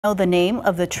Know the name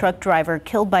of the truck driver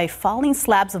killed by falling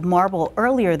slabs of marble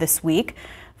earlier this week.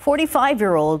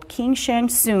 45-year-old King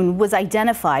Shang-soon was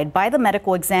identified by the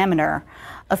medical examiner.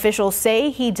 Officials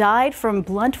say he died from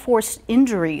blunt force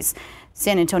injuries.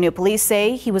 San Antonio police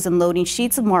say he was unloading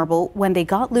sheets of marble when they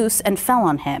got loose and fell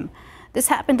on him. This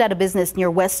happened at a business near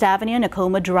West Avenue,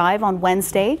 Nakoma Drive on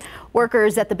Wednesday.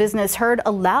 Workers at the business heard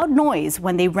a loud noise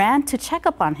when they ran to check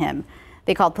up on him.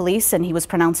 They called police and he was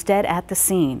pronounced dead at the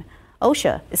scene.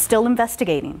 OSHA is still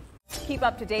investigating. Keep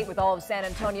up to date with all of San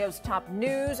Antonio's top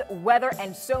news, weather,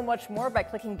 and so much more by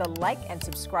clicking the like and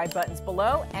subscribe buttons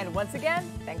below. And once again,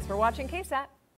 thanks for watching KSAT.